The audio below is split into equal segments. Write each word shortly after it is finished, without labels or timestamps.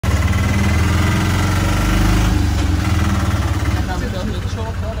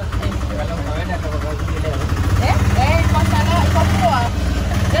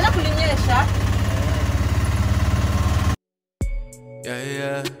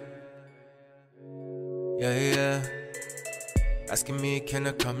Yeah, yeah. Asking me, can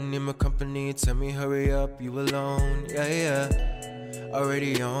I come near my company? Tell me, hurry up, you alone. Yeah, yeah.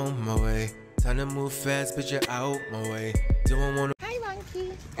 Already on my way. Time to move fast, but you're out my way. Don't wanna. Hi,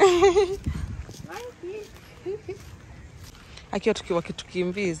 monkey. Monkey. Akiwa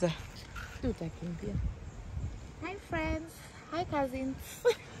tukimbiza. Tutakimbia. Hi, friends. Hi, cousins.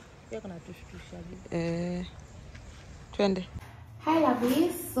 Twende. Hi,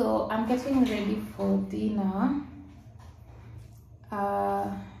 lovelies. So I'm getting ready for dinner.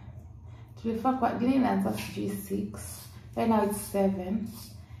 Dinner inaanza 6. Right now it's 7,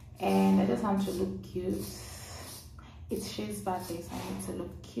 and I just want to look cute. It's Shay's birthday, so I need to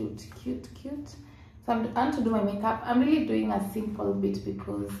look cute. So I want to do my makeup. I'm really doing a simple bit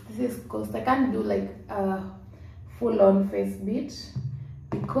because this is cost. I can't do like a full-on face bit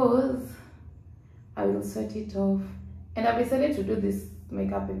because I will sweat it off. And I've decided to do this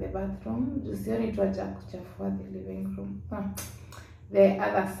makeup in the bathroom. Just you need to adjust for the living room, the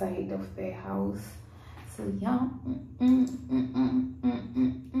other side of the house. So yeah.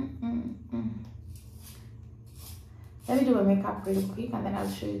 Let me do my makeup really quick, and then I'll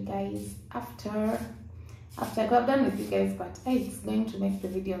show you guys after I'm done with you guys. But hey, it's going to make the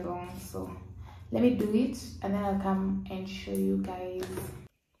video long, so let me do it and then I'll come and show you guys.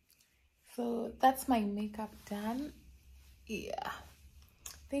 So that's my makeup done. Yeah, I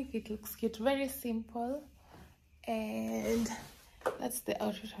think it looks cute, very simple, and that's the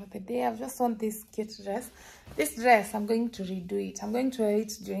outfit of the day. I've just worn this cute dress. This dress, I'm going to redo it. I'm going to wear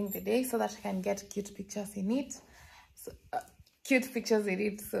it during the day so that I can get cute pictures in it. So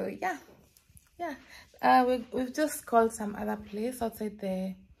so yeah. We've just called some other place outside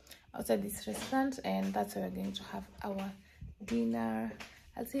this restaurant, and that's where we're going to have our dinner.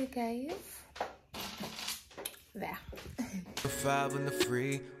 I'll see you guys there. 5 on the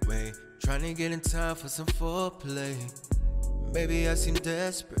freeway, trying to get in time for some foreplay. Maybe I seem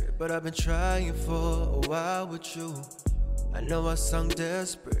desperate, but I've been trying for a while with you. I know I sound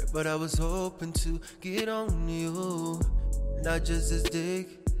desperate, but I was hoping to get on you. Not just this dick,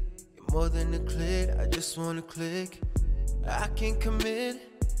 you're more than a click. I just wanna click. I can't commit,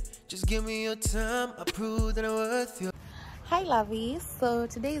 just give me your time. I prove that I'm worth your. Hi, lovies. So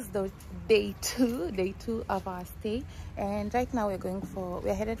today is the day two of our stay, and right now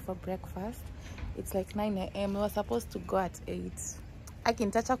we're headed for breakfast. It's like 9 AM. We were supposed to go at 8.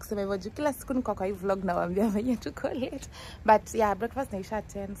 Akinitacha kusema hivyo juu kila siku niko kwa hii vlog na waambia venye tuko late, but yeah, breakfast naisha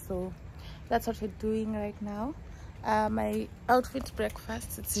at 10, so that's what we're doing right now. My outfit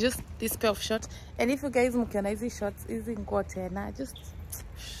breakfast, it's just this pair of shorts, and if you guys mkiona hizi shorts hizi nguo tena, just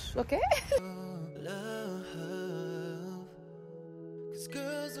okay. Love, 'cause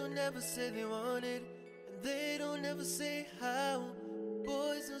girls don't never say they want it, and they don't ever say how.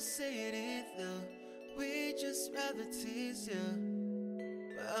 Boys don't say it either, we just rather tease ya.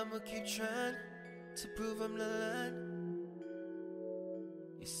 But I'ma keep trying to prove I'm not lying.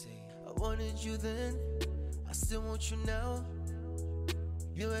 You see, I wanted you then, I still want you now.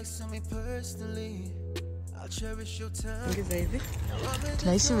 You asked me personally, I'll cherish your time.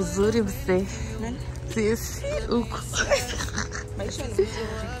 Tunaishi vizuri mse. Sisi huko.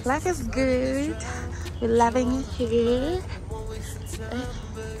 Life is good. We're loving it here.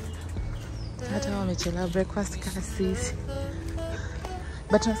 Hata wamechelewa breakfast kama sisi.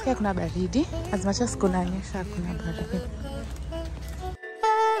 But tunasikia kuna baridi. As much as kunanyesha kuna baridi.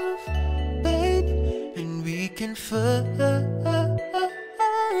 Babe, and we can fuck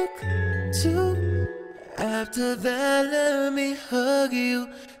too. After that, let me hug you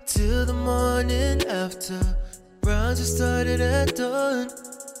till the morning after. Rounds just started at dawn.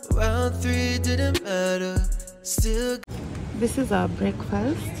 Round 3 didn't matter. Still. This is our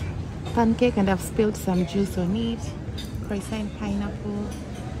breakfast. Pancake, and I've spilled some juice on it. Croissant, pineapple.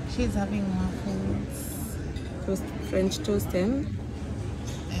 She's having waffles. French toast and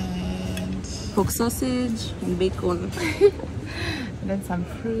pork sausage and bacon. And then some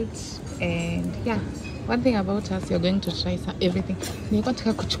fruit, and yeah. One thing about us, you're going to try everything. Nilikuwa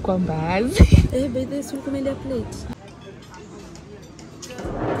nataka kuchukua mbaazi. By this will come in the plate.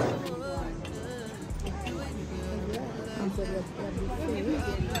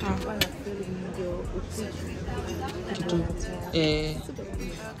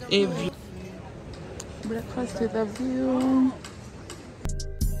 Every breakfast with a view.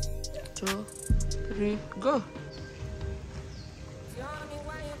 2, 3, go.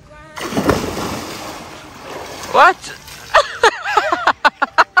 What?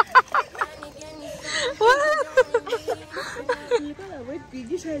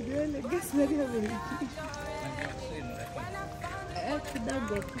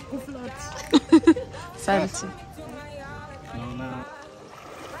 Salty. No.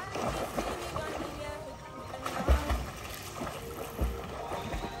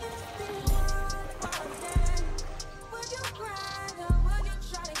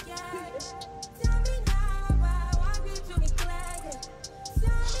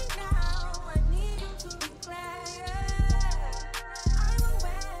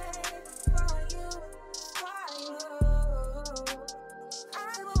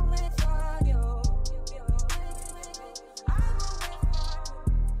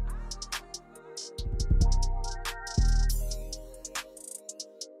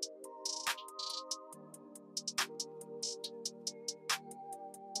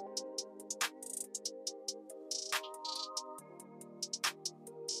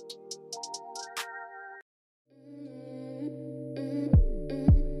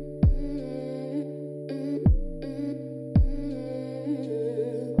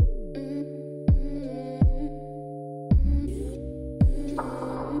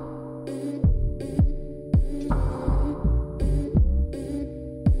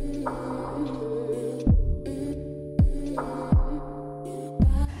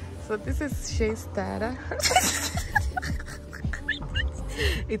 So this is Shea starter.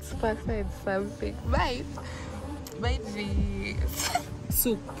 It's pasta and something. Bite this.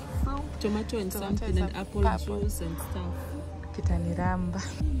 Soup, tomato and something, and apple juice and stuff. Kitaniramba.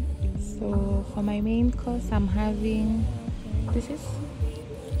 So for my main course, I'm having this is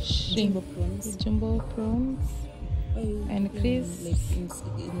Jumbo prawns. jumbo prawns and crisps.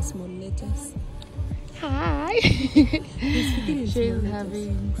 Like in small letters. Hi. She's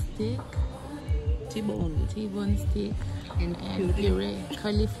having steak, T-bone steak, and puree,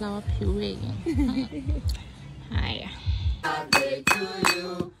 cauliflower puree. Hi. Happy birthday to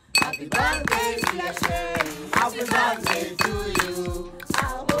you. Happy birthday, dear Shay. Happy birthday to you.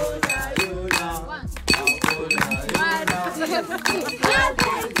 How old are you now? How old are you now? Happy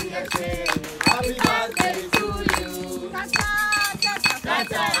birthday, dear Shay. Happy birthday to you.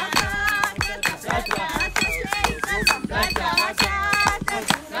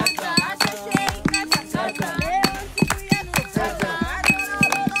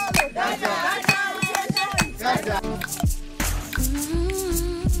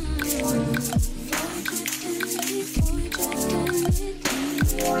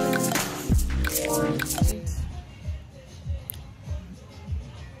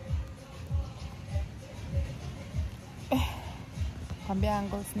 Kwambia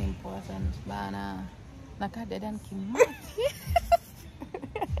angles ni important bana. Nakaa dada nikimaki.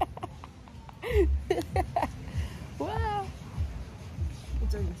 Wow.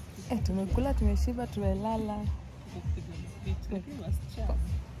 Tumekula, tumeshiba, tumelala.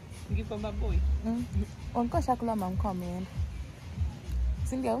 Unko shakula mamko ameenda.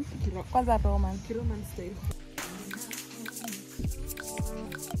 Sindio? Kwanza Roman style.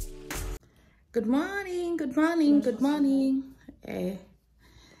 Good morning.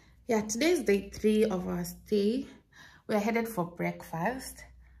 Yeah, today is day 3 of our stay. We're headed for breakfast.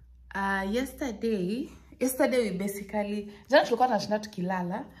 Yesterday we basically jana tulikuwa tunashinda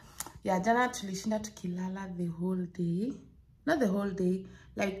tukilala. Jana tulishinda tukilala the whole day. Not the whole day,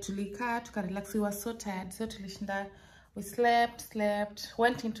 like tulika tukarelax. We were so tired, so tulishinda. We slept,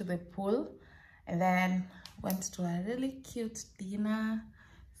 went into the pool, and then went to a really cute dinner.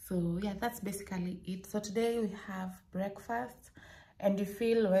 So yeah, that's basically it. So today we have breakfast and you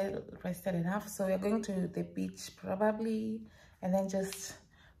feel well rested enough. So we're going to the beach probably, and then just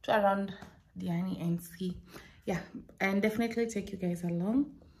to around Diani and see. Yeah, and definitely take you guys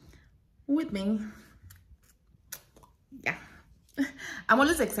along with me. Yeah. I'm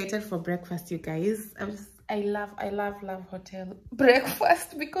always excited for breakfast, you guys. I love hotel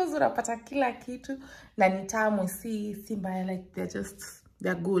breakfast because unapata kila kitu na ni tamu, si mbaya, like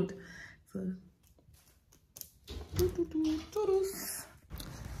they're good. So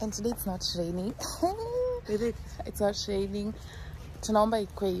and today it's not raining. It's not raining. Tunaomba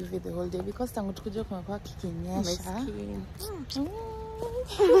ikuwe hivi the whole day because tangu tukuje kumekuwa kikinyesha.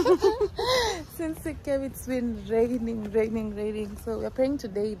 Since it came, it's been raining. So we're praying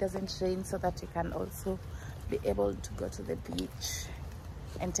today it doesn't rain so that we can also be able to go to the beach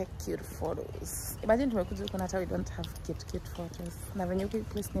and take cute photos. Imagine tumekuja huko hata we don't have cute photos. Na venye huko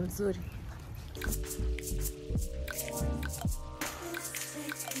place ni mzuri.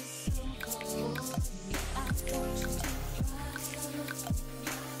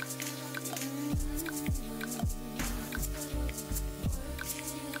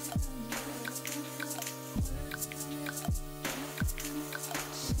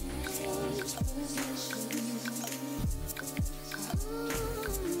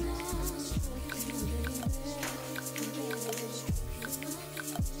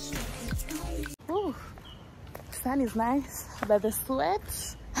 sun is nice, but the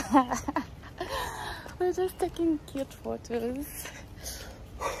sweat. We're just taking cute photos.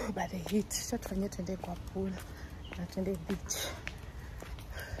 But the heat. Shot for you to go pool. Not in the beach.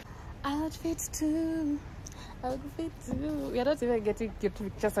 Outfit too. Outfit too. We are not even getting cute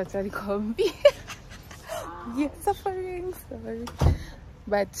pictures actually comfy. Yes, suffering. Sorry.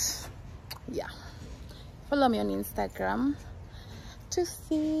 But yeah. Follow me on Instagram to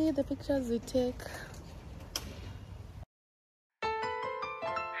see the pictures we take.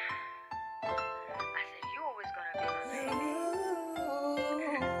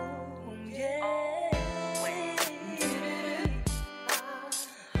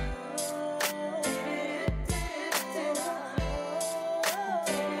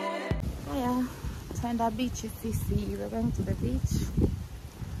 And the beach is CC. We're going to the beach.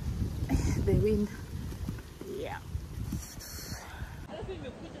 The wind. Yeah.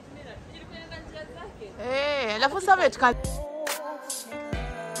 Hey, la fusa vetka.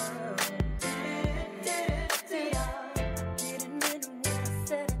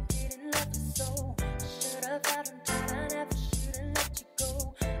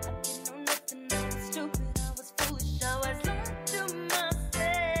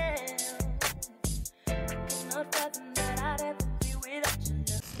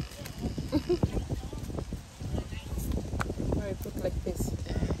 Like this.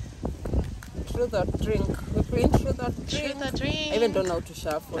 Truth or drink. We're playing truth or drink. Truth or drink. I even don't know how to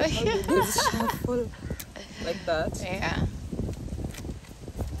shuffle. How do you do this shuffle? Like that. Yeah.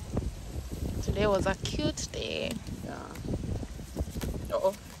 Today was a cute day. Yeah.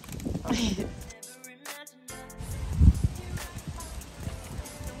 Uh-oh.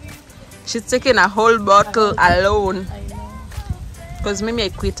 She's taking a whole bottle alone. I know. Because maybe I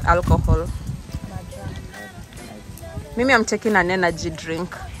quit alcohol. Maybe I'm taking an energy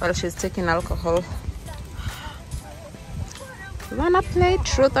drink while she's taking alcohol. You wanna play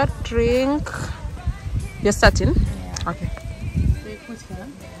truth or drink? You're starting? Yeah. Okay. So you put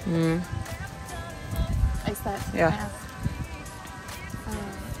here. I start. Yeah.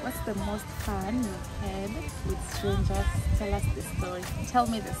 What's the most fun you've had with strangers? Tell us the story. Tell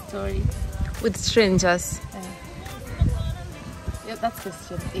me the story. With strangers. Yeah, that's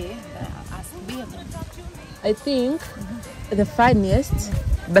question A. Then I'll ask B and then I think the funniest,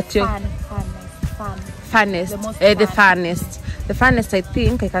 but you fun. funnest, The most the fun. funnest. The funnest, I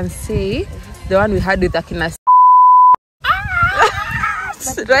think I can say the one we had with Akina.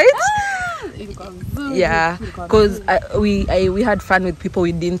 Right? Yeah, because we had fun with people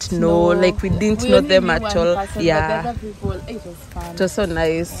we didn't know, like we didn't know them at all. Yeah, the other people, it was fun. it was so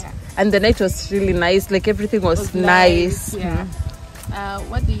nice, Yeah. and the night was really nice. Like everything was nice. Yeah.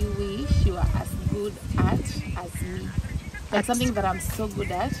 What do you wish you were as good at as me? Like something that I'm so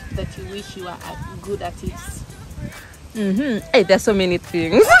good at that you wish you were good at it. Hey, there's so many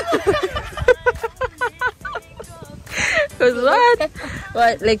things. Because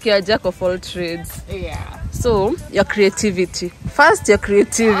what? Like you're a jack of all trades. Yeah. So your creativity. First, your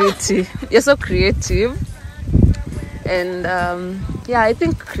creativity. You're so creative, and yeah, I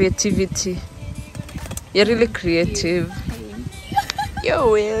think creativity. You're really creative.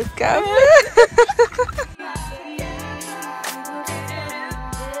 You're welcome.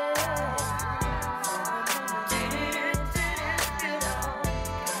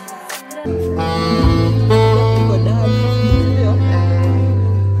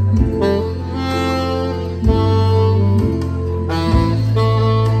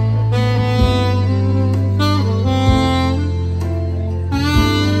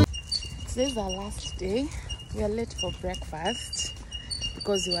 Today's our last day. We are late for breakfast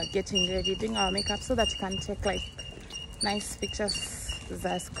because we were getting ready, doing our makeup so that we can take like nice pictures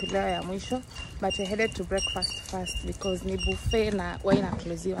za siku leo ya mwisho, but we headed to breakfast first because ni buffet na wine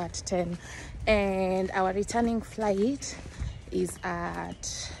close at 10, and our returning flight is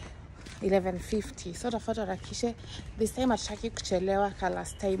at 11:50. So tafadhali harakishe. This time hatutaki kuchelewa ka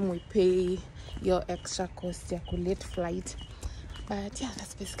last time we pay your extra cost ya late flight. But yeah,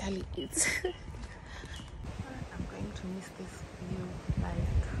 that's basically it. I'm going to miss this view.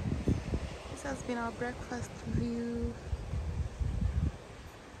 Like, this has been our breakfast view.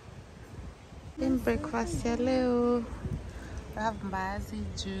 In breakfast ya leo, we have mbazi,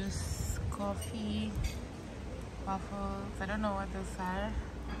 juice, coffee, waffles. I don't know what those are.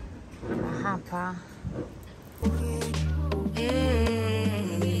 Hapa.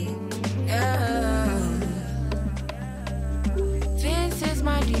 This is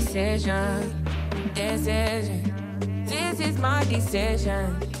my decision. This is my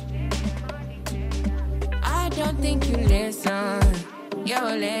decision. I don't think you listen. You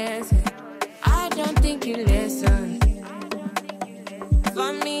listen. I don't think you listen.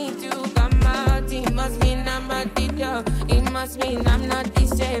 For me to come out, it must mean I'm a teacher. It must mean I'm not the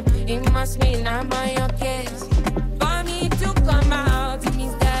same. It must mean I'm on your case. For me to come out, it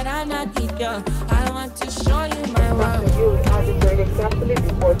means that I'm not the teacher. I want to show you my world.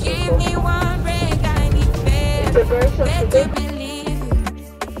 Give me one break, I need faith. Let you believe.